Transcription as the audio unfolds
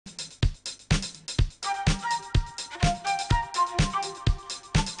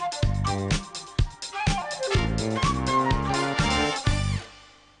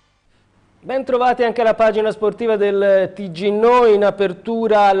Bentrovati anche alla pagina sportiva del TG Noi. In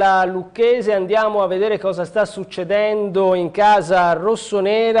apertura la Lucchese, andiamo a vedere cosa sta succedendo in casa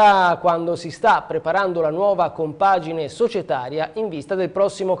rossonera quando si sta preparando la nuova compagine societaria in vista del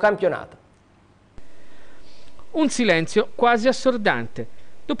prossimo campionato. Un silenzio quasi assordante.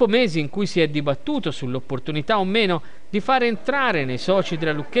 Dopo mesi in cui si è dibattuto sull'opportunità o meno di fare entrare nei soci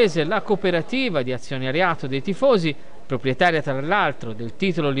della Lucchese la cooperativa di azionariato dei tifosi, proprietaria tra l'altro del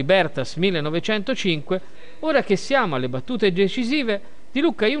titolo Libertas 1905, ora che siamo alle battute decisive, di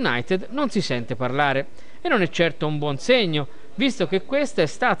Lucca United non si sente parlare. E non è certo un buon segno, visto che questa è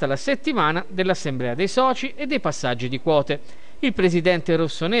stata la settimana dell'assemblea dei soci e dei passaggi di quote. Il presidente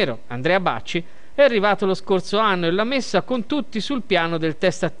rossonero, Andrea Bacci, è arrivato lo scorso anno e l'ha messa con tutti sul piano del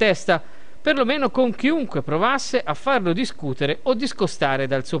testa a testa, perlomeno con chiunque provasse a farlo discutere o discostare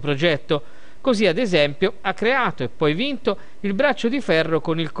dal suo progetto. Così, ad esempio, ha creato e poi vinto il braccio di ferro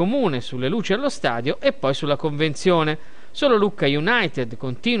con il comune sulle luci allo stadio e poi sulla convenzione. Solo Lucca United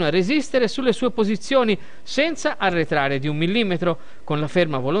continua a resistere sulle sue posizioni senza arretrare di un millimetro, con la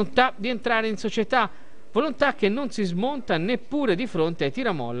ferma volontà di entrare in società, volontà che non si smonta neppure di fronte ai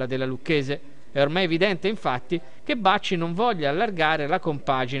tiramolla della Lucchese. È ormai evidente, infatti, che Bacci non voglia allargare la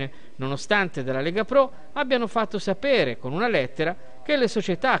compagine, nonostante dalla Lega Pro abbiano fatto sapere con una lettera che le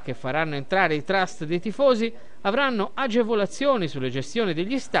società che faranno entrare i trust dei tifosi avranno agevolazioni sulle gestioni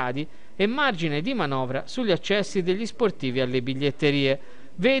degli stadi e margine di manovra sugli accessi degli sportivi alle biglietterie.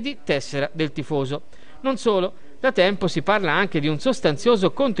 Vedi tessera del tifoso. Non solo, da tempo si parla anche di un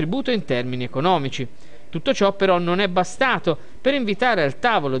sostanzioso contributo in termini economici. Tutto ciò però non è bastato per invitare al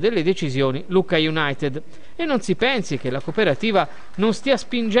tavolo delle decisioni Lucca United. E non si pensi che la cooperativa non stia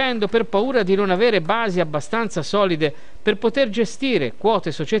spingendo per paura di non avere basi abbastanza solide per poter gestire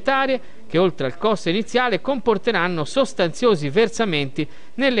quote societarie che oltre al costo iniziale comporteranno sostanziosi versamenti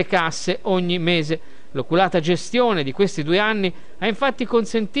nelle casse ogni mese. L'oculata gestione di questi 2 anni ha infatti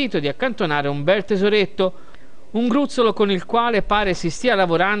consentito di accantonare un bel tesoretto, un gruzzolo con il quale pare si stia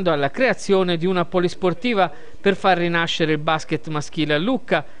lavorando alla creazione di una polisportiva per far rinascere il basket maschile a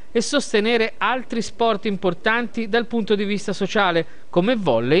Lucca e sostenere altri sport importanti dal punto di vista sociale come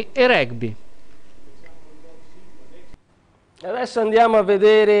volley e rugby. Adesso andiamo a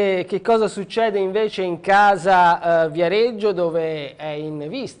vedere che cosa succede invece in casa Viareggio, dove è in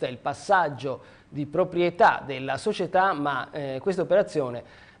vista il passaggio di proprietà della società, ma questa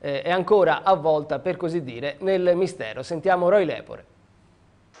operazione è ancora avvolta, per così dire, nel mistero. Sentiamo Roy Lepore.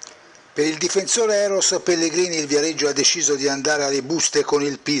 Per il difensore Eros Pellegrini il Viareggio ha deciso di andare alle buste con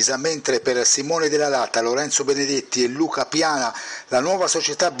il Pisa, mentre per Simone Della Latta, Lorenzo Benedetti e Luca Piana la nuova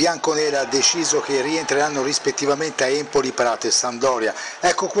società bianconera ha deciso che rientreranno rispettivamente a Empoli, Prato e Sampdoria.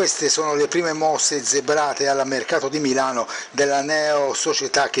 Ecco, queste sono le prime mosse zebrate al mercato di Milano della neo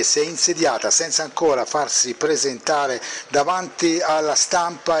società che si è insediata senza ancora farsi presentare davanti alla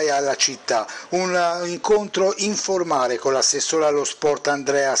stampa e alla città. Un incontro informale con l'assessore allo sport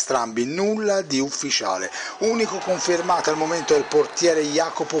Andrea Strambi. Nulla di ufficiale. Unico confermato al momento è il portiere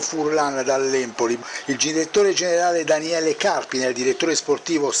Jacopo Furlan dall'Empoli. Il direttore generale Daniele Carpine e il direttore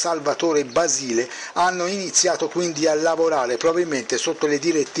sportivo Salvatore Basile hanno iniziato quindi a lavorare probabilmente sotto le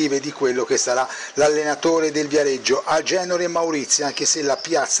direttive di quello che sarà l'allenatore del Viareggio, Agenore Maurizi, anche se la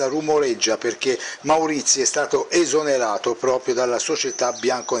piazza rumoreggia perché Maurizi è stato esonerato proprio dalla società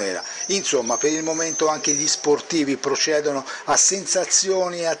bianconera. Insomma, per il momento anche gli sportivi procedono a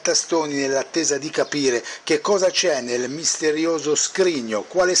sensazioni e a tastoni nell'attesa di capire che cosa c'è nel misterioso scrigno,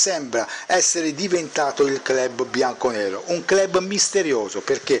 quale sembra essere diventato il club bianconero. Un club misterioso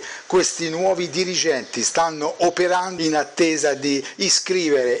perché questi nuovi dirigenti stanno operando in attesa di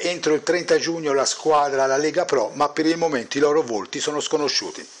iscrivere entro il 30 giugno la squadra alla Lega Pro, ma per il momento i loro volti sono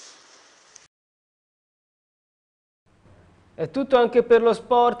sconosciuti. È tutto anche per lo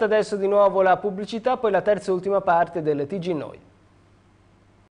sport, adesso di nuovo la pubblicità, poi la terza e ultima parte del TG Noi.